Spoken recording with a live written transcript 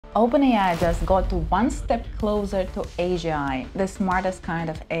OpenAI just got one step closer to AGI, the smartest kind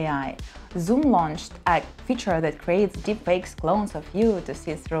of AI. Zoom launched a feature that creates deepfake clones of you to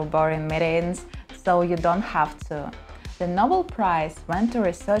see through boring meetings, so you don't have to. The Nobel Prize went to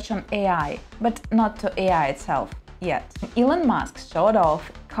research on AI, but not to AI itself yet. Elon Musk showed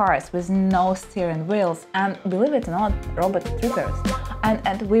off cars with no steering wheels and, believe it or not, robot triggers. And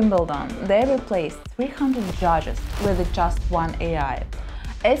at Wimbledon, they replaced 300 judges with just one AI.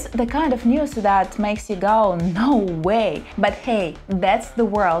 It's the kind of news that makes you go, no way! But hey, that's the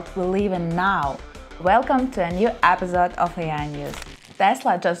world we live in now. Welcome to a new episode of AI News.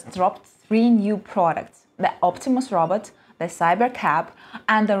 Tesla just dropped 3 new products: the Optimus robot, the Cybercab,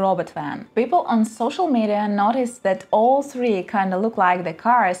 and the robot van. People on social media noticed that all 3 kinda look like the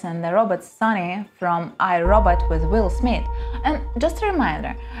cars and the robot Sonny from I, Robot with Will Smith. And just a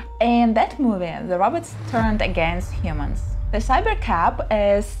reminder, in that movie, the robots turned against humans. The Cybercab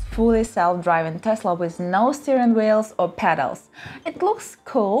is fully self-driving Tesla with no steering wheels or pedals. It looks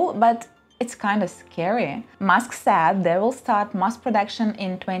cool, but it's kinda scary. Musk said they will start mass production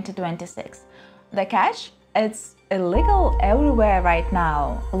in 2026. The catch? It's illegal everywhere right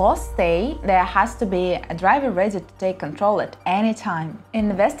now. Laws say there has to be a driver ready to take control at any time.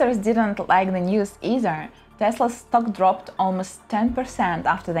 Investors didn't like the news either. Tesla's stock dropped almost 10%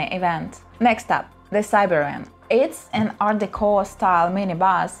 after the event. Next up, the Cybervan. It's an Art Deco-style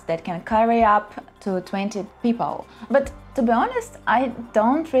minibus that can carry up to 20 people. But to be honest, I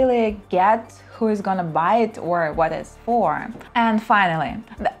don't really get who is gonna buy it or what it's for. And finally,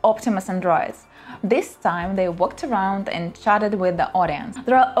 the Optimus androids. This time they walked around and chatted with the audience.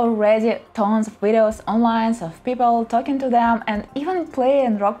 There are already tons of videos online of people talking to them and even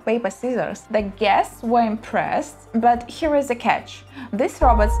playing rock, paper, scissors. The guests were impressed, but here is the catch. These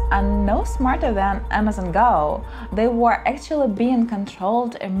robots are no smarter than Amazon Go. They were actually being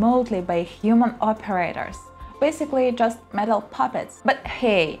controlled remotely by human operators. Basically just metal puppets. But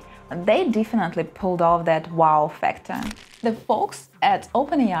hey, they definitely pulled off that wow factor. The folks at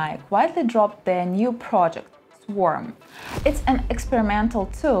OpenAI quietly dropped their new project, Swarm. It's an experimental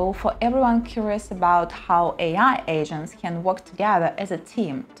tool for everyone curious about how AI agents can work together as a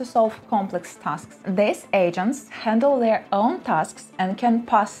team to solve complex tasks. These agents handle their own tasks and can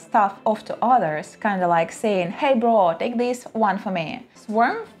pass stuff off to others, kinda like saying, "Hey bro, take this one for me."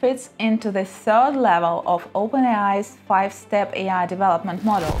 Swarm fits into the 3rd level of OpenAI's 5-step AI development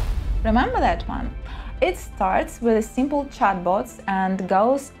model. Remember that one? It starts with simple chatbots and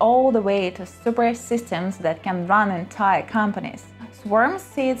goes all the way to super systems that can run entire companies. Swarm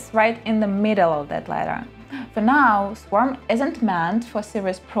sits right in the middle of that ladder. For now, Swarm isn't meant for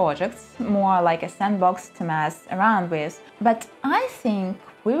serious projects, more like a sandbox to mess around with, but I think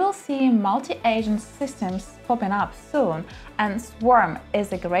we will see multi-agent systems popping up soon, and Swarm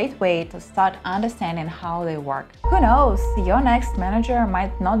is a great way to start understanding how they work. Who knows, your next manager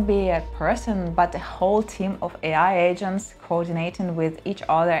might not be a person, but a whole team of AI agents coordinating with each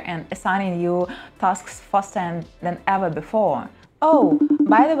other and assigning you tasks faster than ever before. Oh,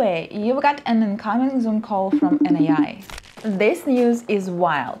 by the way, you've got an incoming Zoom call from an AI. This news is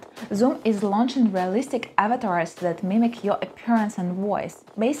wild. Zoom is launching realistic avatars that mimic your appearance and voice,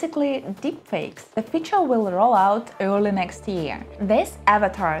 basically deepfakes. The feature will roll out early next year. These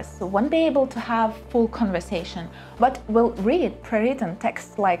avatars won't be able to have full conversation, but will read pre-written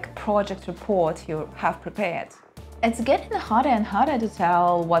text like project report you have prepared. It's getting harder and harder to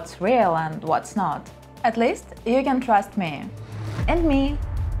tell what's real and what's not. At least you can trust me. And me.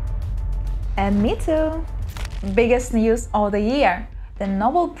 And me too. Biggest news of the year! The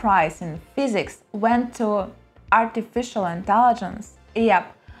Nobel Prize in Physics went to artificial intelligence.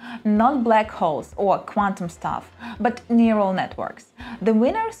 Yep, not black holes or quantum stuff, but neural networks. The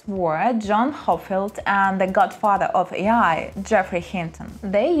winners were John Hopfield and the godfather of AI, Geoffrey Hinton.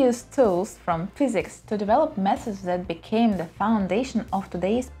 They used tools from physics to develop methods that became the foundation of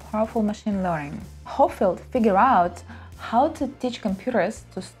today's powerful machine learning. Hopfield figured out how to teach computers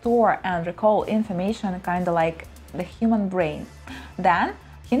to store and recall information, kinda like the human brain. Then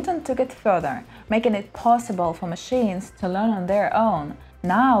Hinton took it further, making it possible for machines to learn on their own.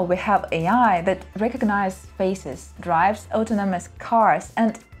 Now we have AI that recognizes faces, drives autonomous cars,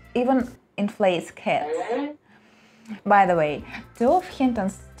 and even inflates cats. By the way, 2 of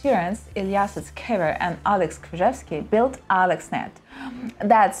Hinton's students, Ilya Sutskever and Alex Krzyzewski, built AlexNet.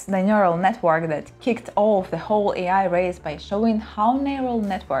 That's the neural network that kicked off the whole AI race by showing how neural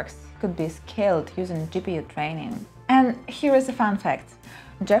networks could be scaled using GPU training. And here is a fun fact.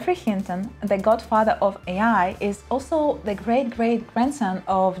 Geoffrey Hinton, the godfather of AI, is also the great-great-grandson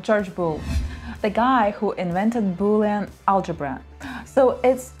of George Boole. the guy who invented Boolean algebra. So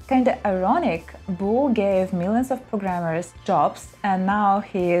it's kind of ironic. Boole gave millions of programmers jobs, and now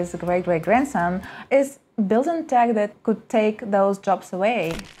his great-great-grandson is building tech that could take those jobs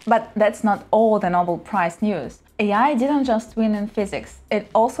away. But that's not all the Nobel Prize news. AI didn't just win in physics, it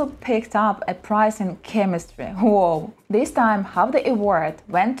also picked up a prize in chemistry. Whoa! This time, half the award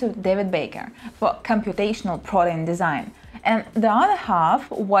went to David Baker for computational protein design, and the other half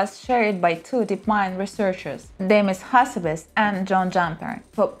was shared by two DeepMind researchers, Demis Hassabis and John Jumper,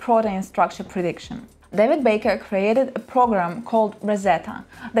 for protein structure prediction. David Baker created a program called Rosetta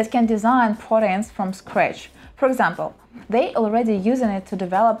that can design proteins from scratch. For example, they already using it to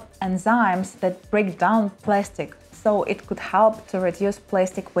develop enzymes that break down plastic, so it could help to reduce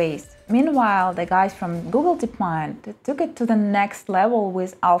plastic waste. Meanwhile, the guys from Google DeepMind took it to the next level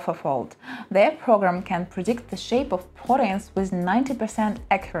with AlphaFold. Their program can predict the shape of proteins with 90%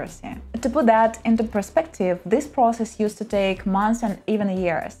 accuracy. To put that into perspective, this process used to take months and even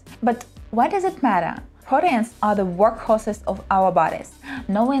years. But why does it matter? Proteins are the workhorses of our bodies.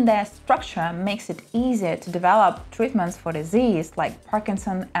 Knowing their structure makes it easier to develop treatments for disease like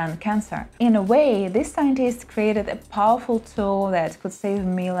Parkinson and cancer. In a way, these scientists created a powerful tool that could save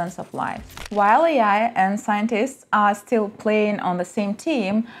millions of lives. While AI and scientists are still playing on the same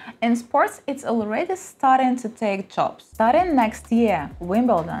team, in sports it's already starting to take jobs. Starting next year,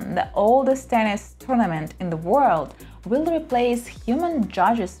 Wimbledon, the oldest tennis tournament in the world, will replace human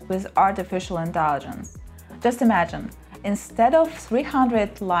judges with artificial intelligence. Just imagine, instead of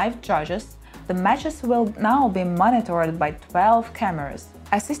 300 live judges, the matches will now be monitored by 12 cameras.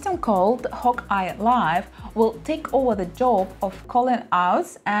 A system called Hawkeye Live will take over the job of calling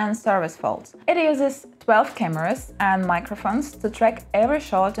outs and service faults. It uses 12 cameras and microphones to track every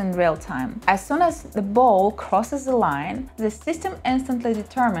shot in real time. As soon as the ball crosses the line, the system instantly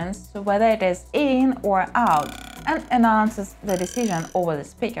determines whether it is in or out and announces the decision over the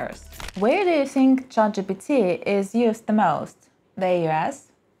speakers. Where do you think ChatGPT is used the most? The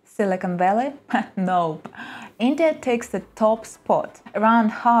US? Silicon Valley? Nope. India takes the top spot. Around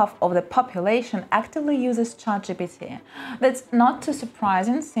half of the population actively uses ChatGPT. That's not too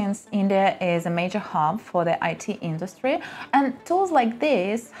surprising since India is a major hub for the IT industry, and tools like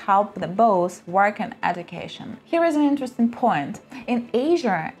this help both work and education. Here is an interesting point. In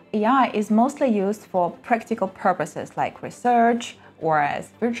Asia, AI is mostly used for practical purposes like research or as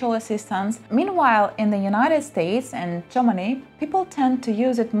virtual assistants. Meanwhile, in the United States and Germany, people tend to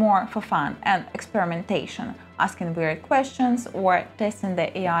use it more for fun and experimentation, asking weird questions or testing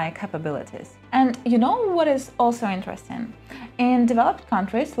the AI capabilities. And you know what is also interesting? In developed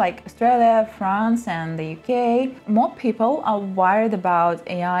countries like Australia, France and the UK, more people are worried about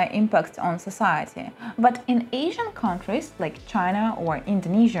AI impact on society. But in Asian countries like China or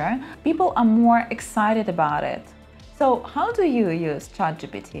Indonesia, people are more excited about it. So how do you use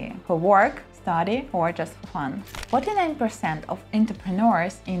ChatGPT? For work, study, or just for fun? 49% of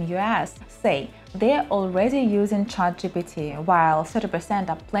entrepreneurs in US say they're already using ChatGPT, while 30%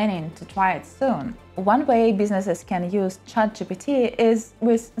 are planning to try it soon. One way businesses can use ChatGPT is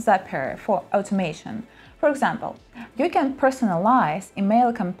with Zapier for automation. For example, you can personalize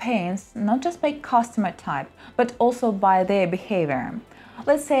email campaigns not just by customer type, but also by their behavior.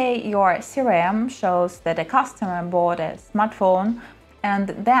 Let's say your CRM shows that a customer bought a smartphone, and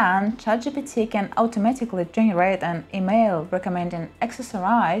then ChatGPT can automatically generate an email recommending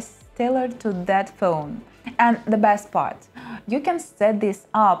accessories tailored to that phone. And the best part, you can set this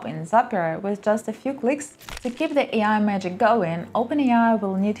up in Zapier with just a few clicks. To keep the AI magic going, OpenAI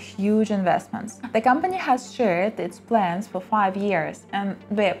will need huge investments. The company has shared its plans for 5 years, and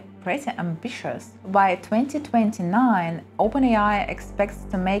they're pretty ambitious. By 2029, OpenAI expects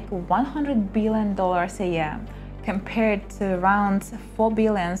to make $100 billion a year, compared to around $4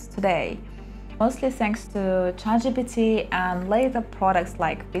 billion today, mostly thanks to ChatGPT and later products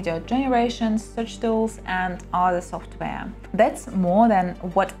like video generation, search tools, and other software. That's more than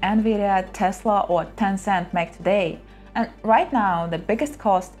what Nvidia, Tesla, or Tencent make today. And right now, the biggest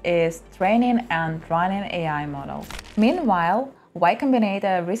cost is training and running AI models. Meanwhile,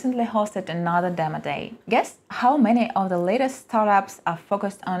 YCombinator recently hosted another demo day. Guess how many of the latest startups are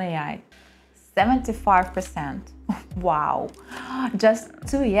focused on AI? 75%. Wow! Just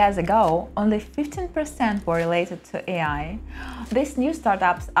 2 years ago, only 15% were related to AI. These new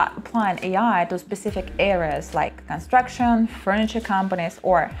startups are applying AI to specific areas like construction, furniture companies,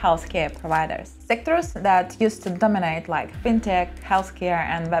 or healthcare providers. Sectors that used to dominate like fintech, healthcare,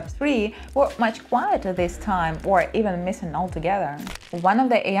 and Web3 were much quieter this time, or even missing altogether. One of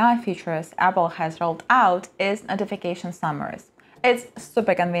the AI features Apple has rolled out is notification summaries. It's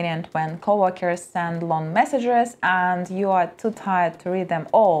super convenient when coworkers send long messages and you are too tired to read them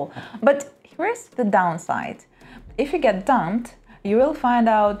all. But here's the downside. If you get dumped, you will find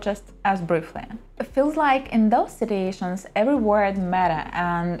out just as briefly. It feels like in those situations every word matters,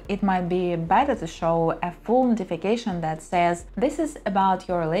 and it might be better to show a full notification that says this is about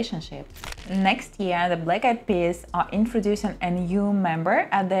your relationship. Next year, the Black Eyed Peas are introducing a new member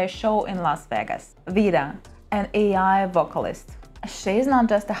at their show in Las Vegas, Vida, an AI vocalist. She is not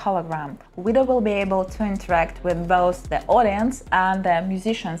just a hologram. Vida will be able to interact with both the audience and the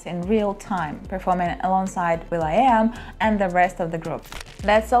musicians in real time, performing alongside will.i.am and the rest of the group.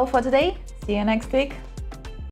 That's all for today. See you next week.